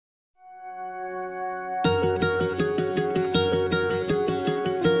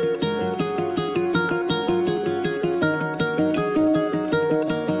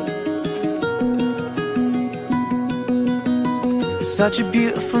Such a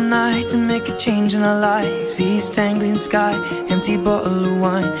beautiful night to make a change in our lives. East tangling sky, empty bottle of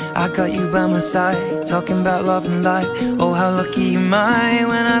wine. I got you by my side, talking about love and life. Oh, how lucky am I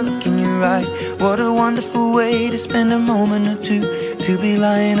when I look in your eyes. What a wonderful way to spend a moment or two. To be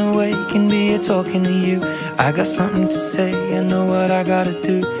lying awake and be here talking to you. I got something to say, I know what I gotta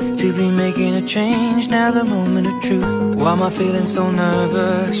do. To be making a change, now the moment of truth. Why am I feeling so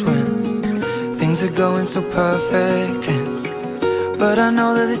nervous when things are going so perfect? But I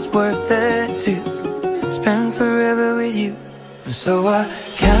know that it's worth it to spend forever with you. And so I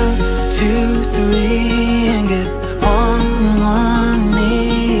count 2, 3 and get on one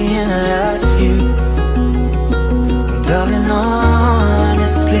knee and I ask you, darling,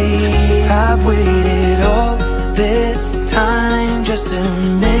 honestly, I've waited all this time just to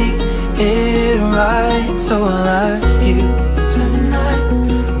make it right. So I'll ask you tonight,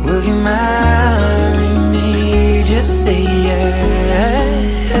 will you marry me? Just say yes.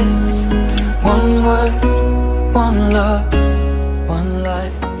 One word, one love, one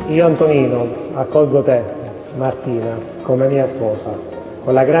life. Io Antonino accolgo te, Martina, come mia sposa.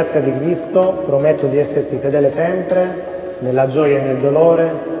 Con la grazia di Cristo prometto di esserti fedele sempre, nella gioia e nel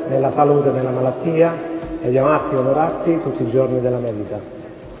dolore, nella salute e nella malattia, e di amarti e onorarti tutti i giorni della mia vita.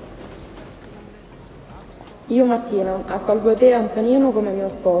 Io Martina accolgo te Antonino come mio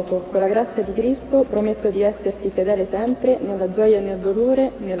sposo, con la grazia di Cristo prometto di esserti fedele sempre, nella gioia e nel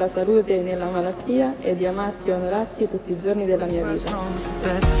dolore, nella salute e nella malattia, e di amarti e onorarti tutti i giorni della mia vita.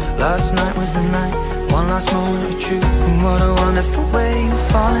 Last night was the night, one last moment of truth. And what a wonderful way of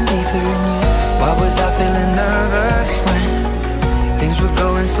falling deeper in you. Why was I feeling nervous when things were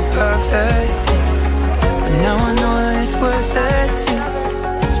going so perfect?